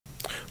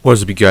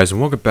What's up, you guys,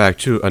 and welcome back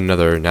to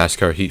another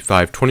NASCAR Heat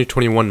 5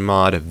 2021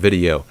 mod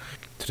video.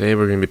 Today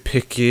we're going to be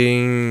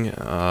picking,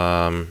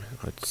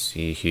 let's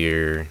see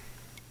here.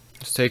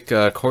 Let's take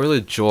Corey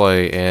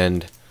Lajoie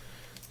and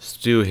let's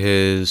do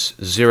his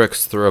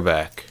Xerox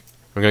throwback.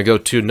 We're going to go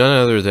to none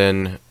other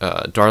than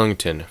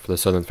Darlington for the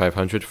Southern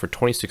 500 for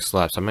 26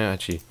 laps. I might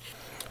actually...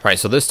 Alright,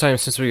 so this time,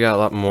 since we got a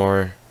lot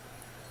more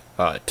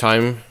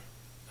time,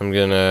 I'm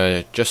going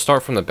to just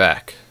start from the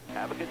back.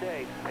 Have a good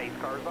day. Pace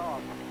car's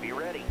off. Be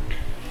ready.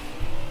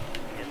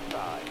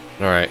 Inside.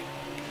 Alright.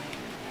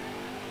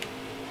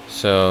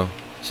 So,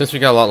 since we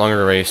got a lot longer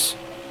to race,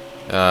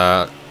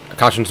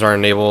 cautions are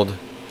enabled,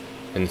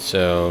 and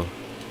so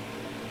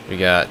we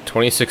got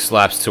 26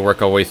 laps to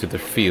work our way through the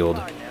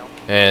field.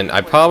 And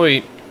I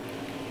probably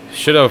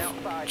should have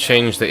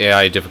changed the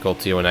AI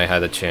difficulty when I had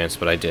the chance,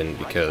 but I didn't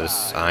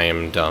because I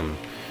am dumb.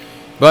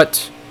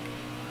 But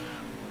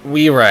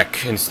we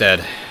wreck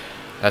instead.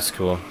 That's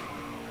cool.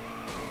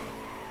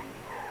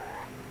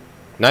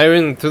 Not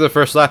even through the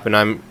first lap, and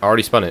I'm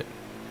already spun it.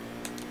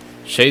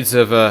 Shades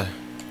of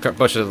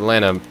bunch of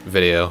Atlanta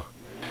video.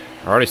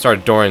 I already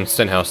started Doran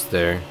Stenhouse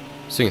there.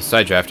 So you can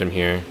side draft him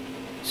here.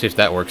 See if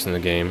that works in the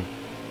game.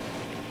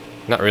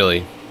 Not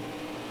really.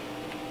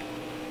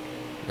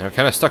 Now we're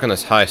kind of stuck on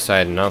this high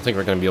side, and I don't think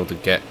we're going to be able to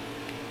get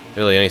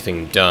really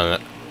anything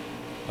done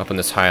up on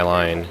this high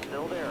line.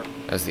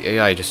 As the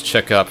AI just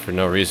check up for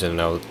no reason.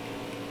 I was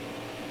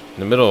in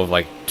the middle of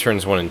like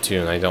turns 1 and 2,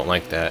 and I don't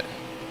like that.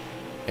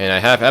 And I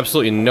have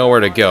absolutely nowhere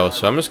to go,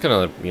 so I'm just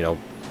gonna, you know,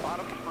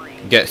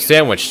 get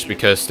sandwiched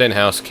because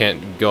Stenhouse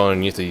can't go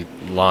underneath the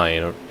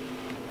line or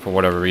for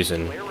whatever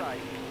reason.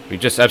 We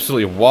just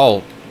absolutely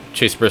wall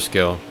Chase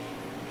Briscoe,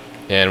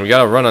 and we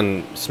got to run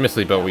on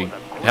Smithley, but we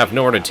have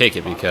nowhere to take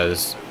it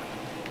because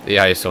the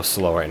AI is so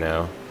slow right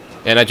now.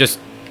 And I just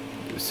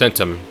sent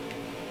him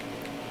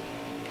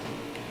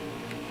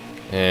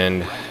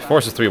and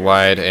force a 3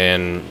 wide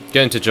and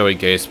get into Joey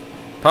Gase.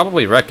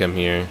 Probably wreck him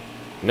here.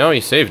 No,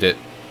 he saved it.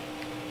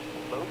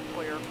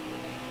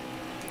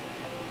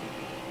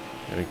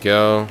 There we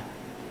go.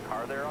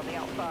 Car there on the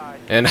outside.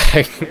 And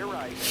I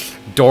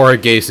Dora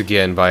Gase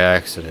again by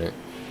accident.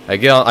 I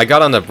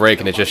got on the brake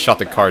and it just shot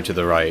the car to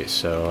the right,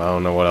 so I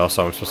don't know what else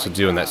I'm supposed to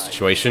do in that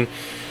situation.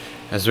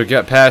 As we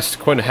get past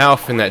Quentin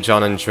Houff in that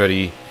John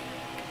Andretti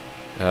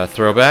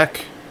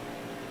throwback.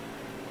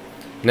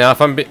 Now,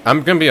 if I'm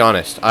gonna be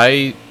honest,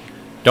 I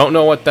don't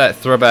know what that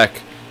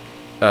throwback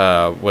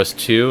was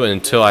to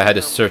until I had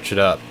to search it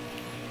up,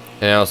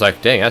 and I was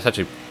like, dang, that's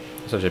actually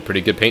a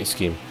pretty good paint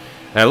scheme.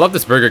 And I love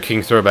this Burger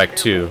King throwback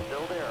too.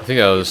 I think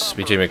that was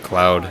BJ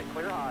McLeod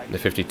in the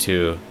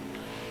 52.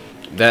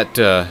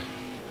 That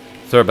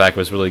throwback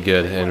was really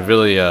good and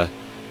really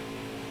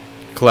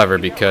clever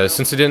because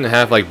since they didn't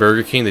have like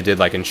Burger King, they did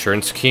like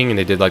Insurance King, and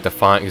they did like the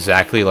font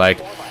exactly like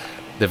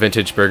the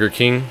vintage Burger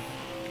King.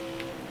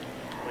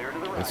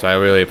 And so I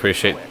really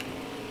appreciate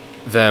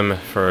them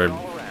for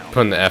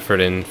putting the effort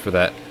in for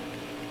that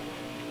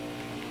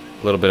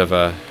little bit of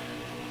a,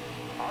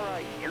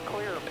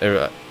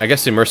 I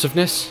guess,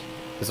 immersiveness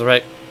is the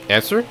right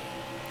answer?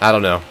 I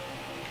don't know.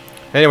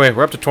 Anyway,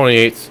 we're up to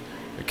 28th.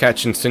 We're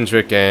catching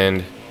Cindric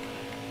and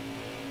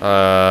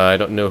I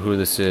don't know who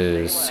this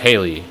is.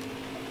 Haley.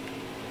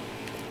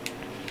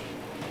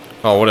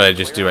 Oh, what did I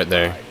just do right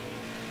there?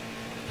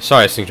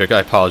 Sorry, Cindric, I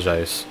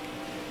apologize.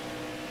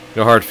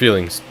 No hard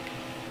feelings.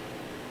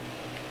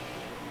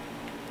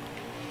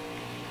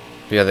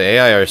 But yeah, the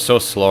AI are so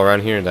slow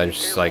around here that I'm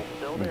just like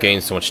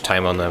gaining so much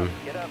time on them.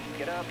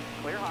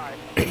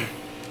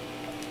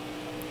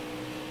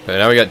 But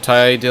now we got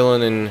Ty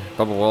Dillon and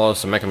Bubba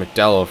Wallace and Mecca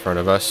McDowell in front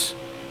of us.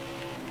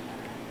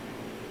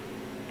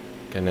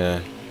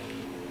 Gonna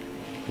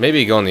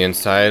maybe go on the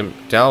inside.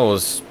 McDowell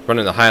was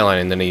running the high line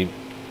and then he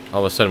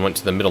all of a sudden went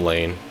to the middle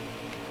lane.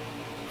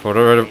 For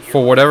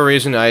whatever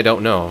reason, I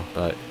don't know.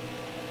 But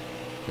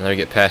now we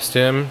get past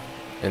him,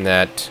 and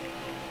that,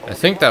 I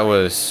think that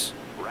was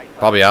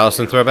Bobby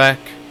Allison throwback.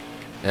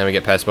 And we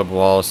get past Bubba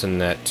Wallace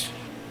and that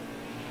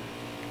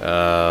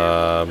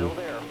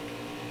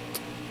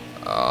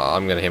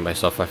I'm gonna hit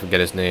myself if I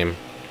forget his name.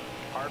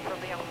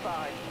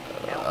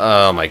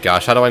 Oh my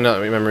gosh, how do I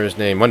not remember his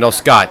name? Wendell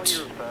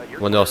Scott.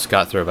 Wendell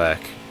Scott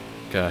throwback.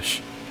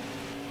 Gosh.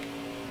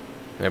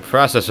 In the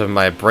process of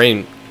my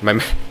brain, my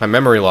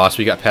memory loss,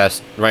 we got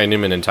past Ryan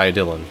Newman and Ty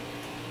Dillon.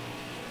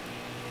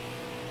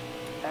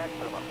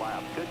 Excellent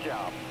lap. Good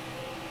job.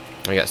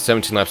 I got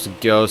 17 laps to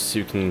go, so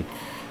you can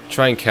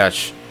try and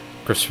catch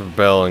Christopher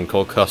Bell and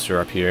Cole Custer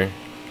up here.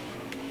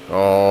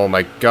 Oh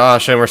my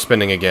gosh, and we're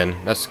spinning again.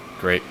 That's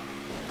great.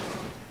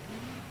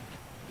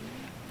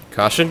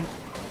 Caution?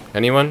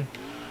 Anyone?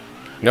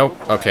 Nope.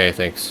 Okay,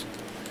 thanks.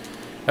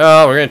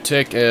 Oh, we're gonna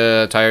take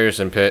tires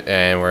and pit,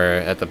 and we're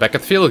at the back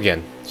of the field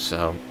again.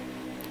 So,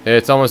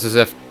 it's almost as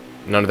if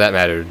none of that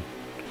mattered.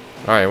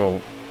 Alright,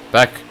 well,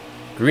 back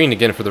green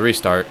again for the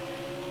restart.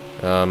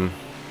 Yeah,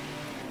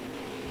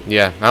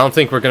 I don't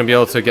think we're gonna be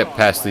able to get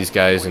past these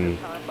guys and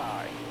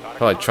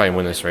probably try and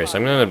win this race.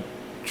 I'm gonna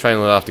try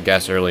and let off the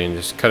gas early and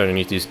just cut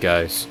underneath these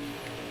guys.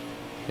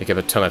 They give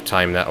a ton of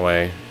time that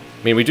way.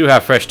 I mean, we do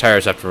have fresh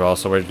tires after all,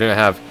 so we're gonna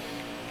have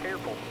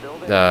Careful, still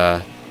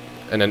there.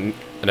 an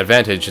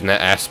advantage in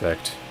that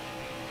aspect.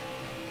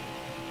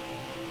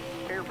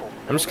 Careful.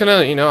 I'm just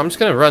gonna, you know, I'm just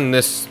gonna run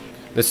this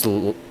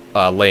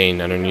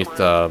lane underneath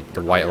the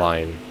white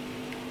line,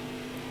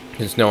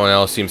 because no one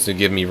else seems to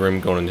give me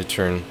room going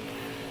into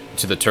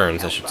the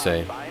turns, I should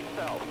say. By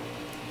himself.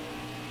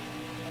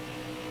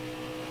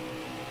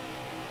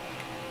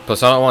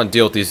 Plus, I don't want to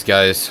deal with these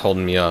guys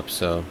holding me up,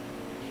 so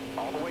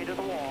All the way to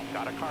the wall.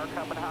 Got a car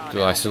coming high. do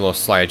a nice little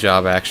slide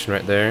job action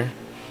right there.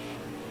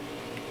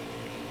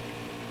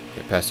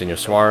 Get past Daniel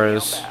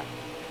Suarez.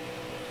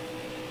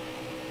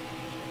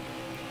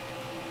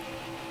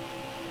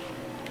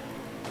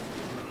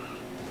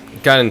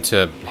 Got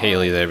into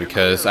Haley there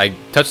because I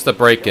touched the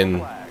brake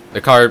and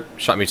the car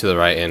shot me to the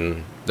right,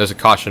 and there's a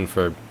caution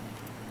for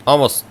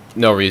almost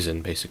no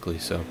reason, basically.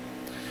 So,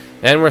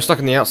 and we're stuck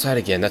on the outside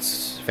again.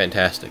 That's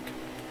fantastic.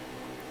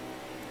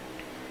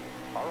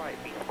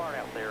 Alright, be smart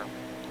out there.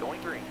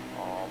 Going green.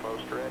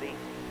 Almost ready.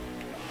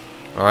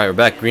 Alright, we're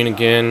back green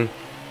again.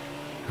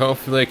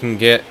 Hopefully I can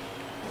get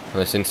on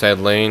this inside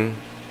lane.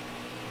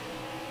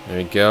 There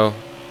we go.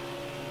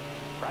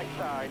 Right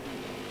side.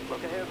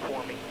 Look ahead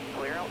for me.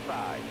 Clear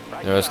outside.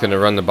 Right Now I'm just side. gonna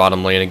run the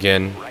bottom lane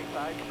again Right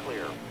side's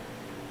clear.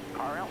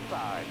 Car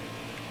outside.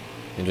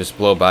 and just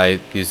blow by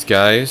these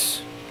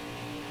guys.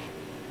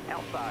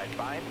 Outside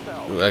by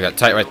himself. Ooh, I got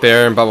tight right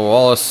there, and Bubba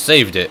Wallace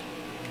saved it.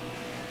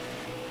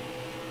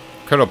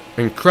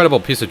 Incredible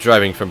piece of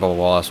driving from Bubba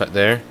Wallace right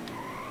there.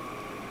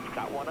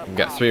 Got one up We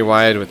got top. 3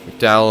 wide with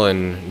McDowell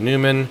and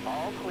Newman.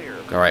 All clear.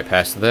 Go right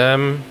past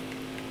them.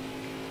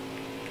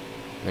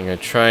 I'm gonna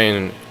try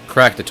and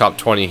crack the top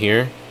 20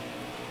 here.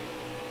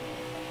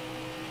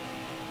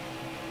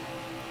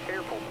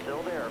 Careful,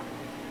 still there.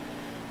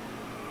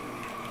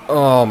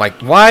 Oh my,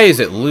 why is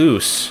it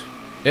loose?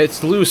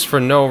 It's loose for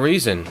no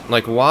reason.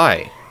 Like,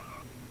 why?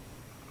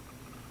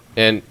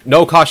 And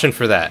no caution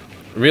for that.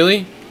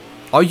 Really?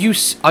 Are you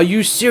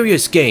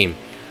serious, game?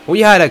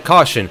 We had a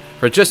caution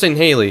for Justin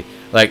Haley,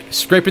 like,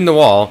 scraping the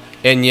wall,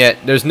 and yet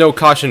there's no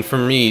caution for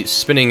me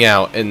spinning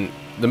out in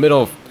the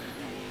middle of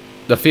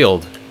the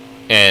field.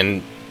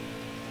 And,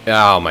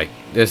 oh my,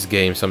 this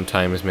game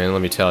sometimes, man,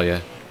 let me tell you.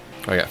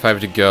 I got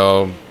 5 to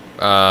go.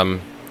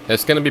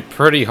 It's gonna be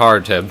pretty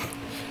hard to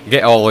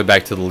get all the way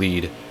back to the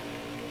lead.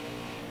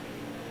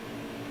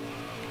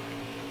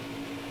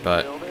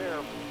 But Still there.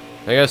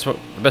 I guess what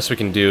the best we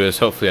can do is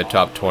hopefully a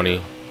top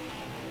 20.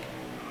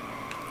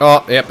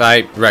 Oh, yep,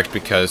 I wrecked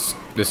because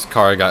this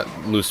car got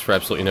loose for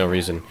absolutely no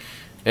reason.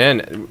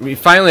 And we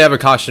finally have a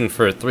caution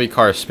for 3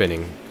 cars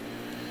spinning.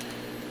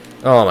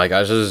 Oh my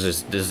gosh, this is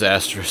just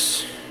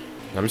disastrous.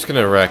 I'm just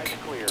gonna wreck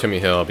Timmy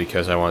Hill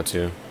because I want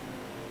to.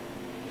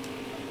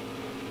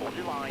 Hold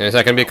your line. And is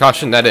that gonna be a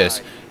caution? That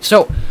is.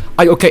 So,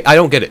 I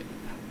don't get it.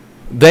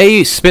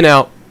 They spin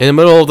out in the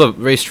middle of the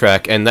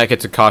racetrack, and that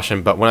gets a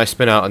caution, but when I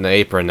spin out on the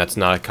apron, that's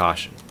not a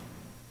caution.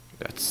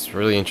 That's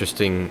really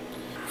interesting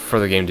for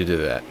the game to do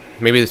that.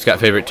 Maybe it's got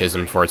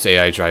favoritism for its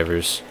AI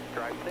drivers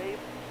Drive safe.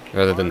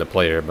 rather than the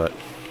player, but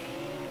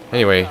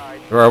anyway,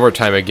 we're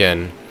overtime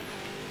again.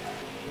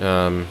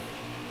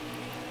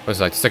 What's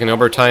it, like second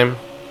overtime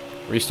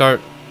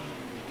restart?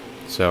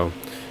 So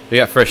we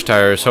got fresh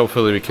tires.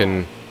 Hopefully we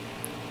can,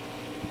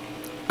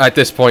 at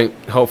this point,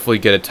 hopefully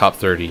get a top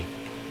 30.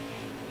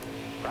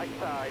 Right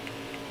side.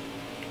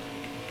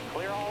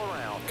 Clear all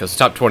around. Because the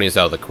top 20 is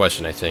out of the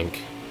question, I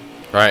think.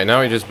 Alright,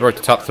 now we just broke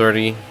the top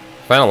 30.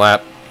 Final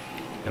lap.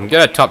 And we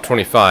get a top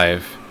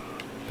 25.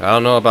 But I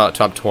don't know about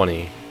top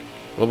 20.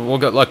 We'll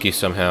get lucky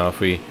somehow if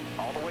we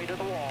All the way to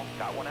the wall.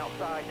 Got one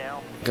outside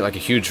now. get like a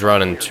huge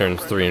run in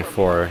turns 3 and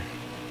 4.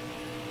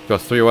 Go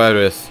 3 wide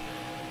with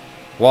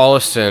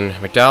Wallace and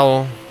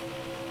McDowell.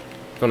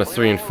 Going to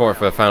 3 and 4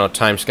 for the final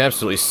time. Just gonna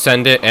absolutely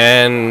send it,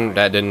 and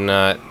that did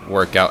not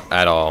work out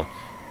at all.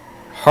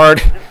 Hard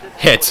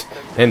hit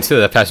into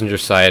the passenger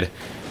side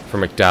for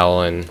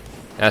McDowell, and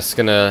that's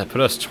gonna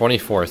put us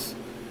 24th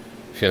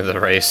at the end of the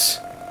race.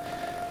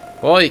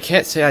 Well, you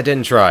can't say I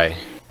didn't try.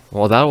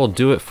 Well, that will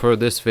do it for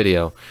this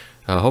video.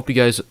 I hope you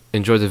guys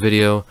enjoyed the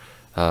video.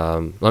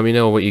 Let me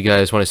know what you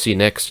guys want to see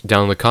next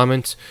down in the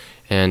comments.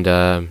 And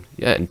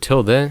yeah,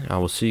 until then, I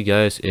will see you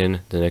guys in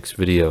the next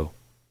video.